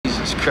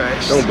Jesus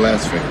Christ. Don't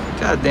blaspheme.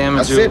 God damn it,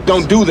 I said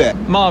don't do that.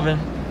 Marvin,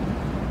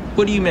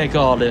 what do you make of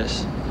all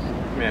this?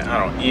 Man,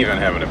 I don't even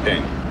have an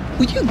opinion.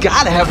 Well, you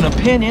gotta have an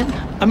opinion.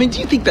 I mean, do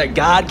you think that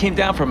God came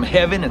down from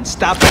heaven and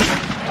stopped it?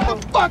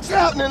 What the fuck's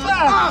happening?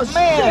 Oh,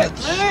 man,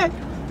 man.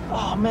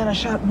 Oh, man, I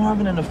shot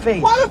Marvin in the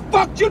face. Why the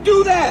fuck you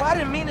do that? Well, I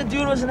didn't mean to do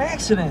it. It was an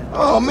accident.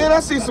 Oh, man, I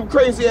seen some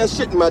crazy ass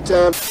shit in my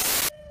time.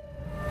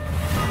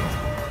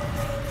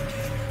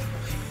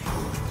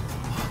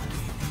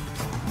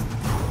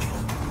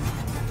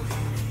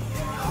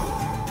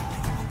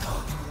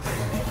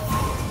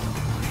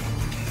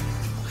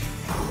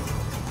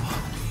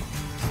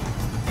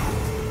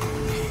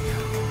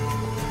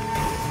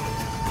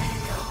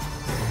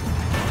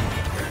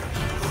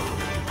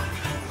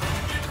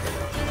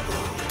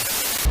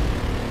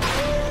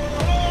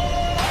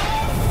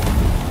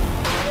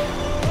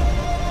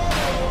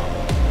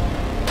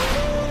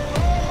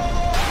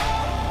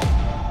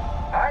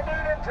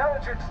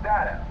 Intelligence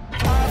data.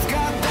 I've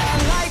got that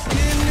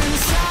lightning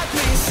inside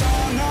me,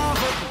 son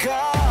of a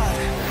god.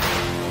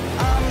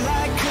 I'm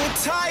like a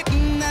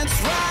titan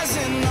that's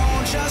rising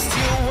on just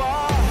your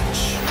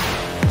watch.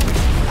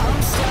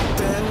 I'm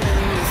stepping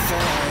in the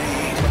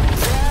fade.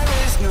 There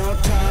is no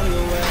time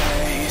to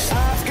waste.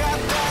 I've got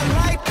that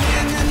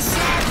lightning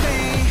inside me.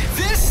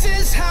 This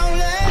is how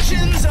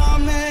legends are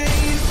made.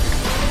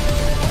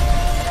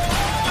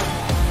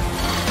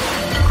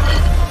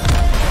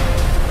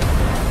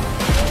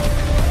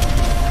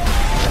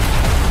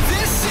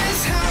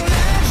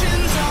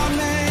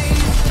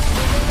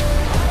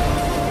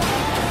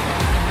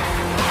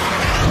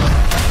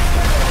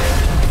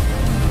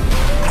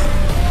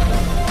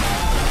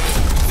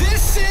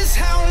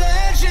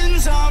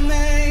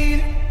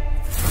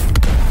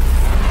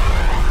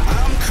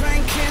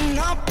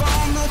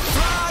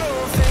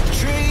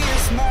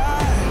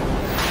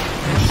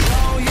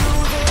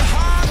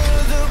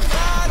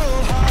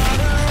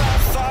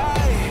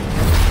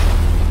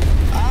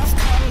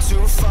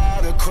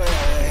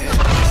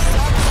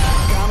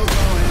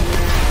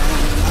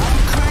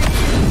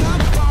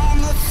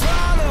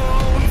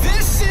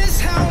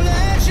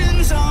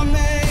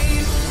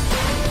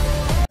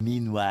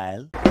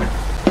 Meanwhile...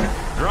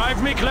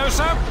 Drive me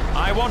closer.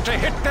 I want to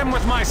hit them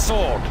with my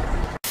sword.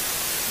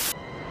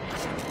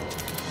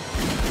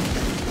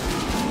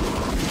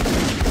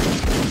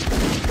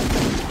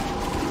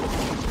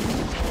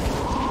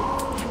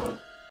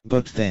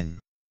 But then...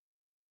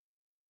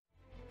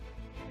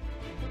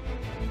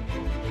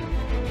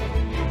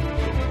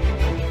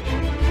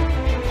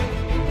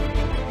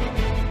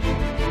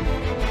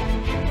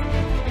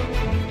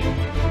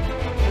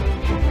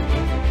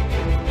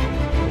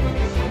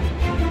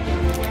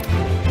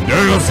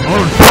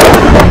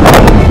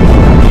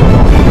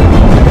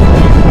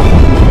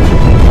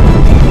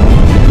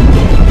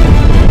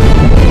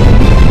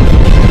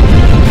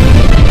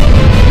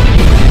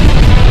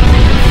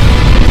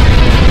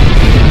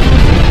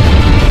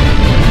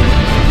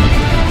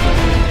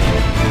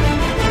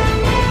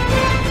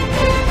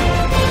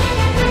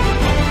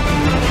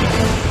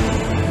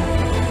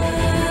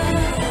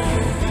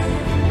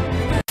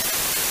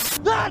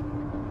 That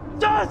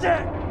does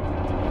it!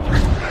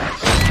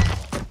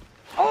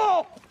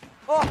 Oh!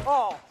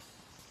 Oh!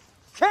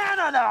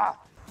 Canada!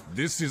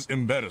 This is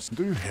embarrassing.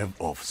 Do you have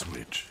off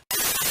switch?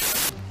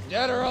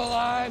 Dead or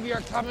alive,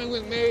 you're coming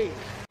with me.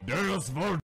 There's more.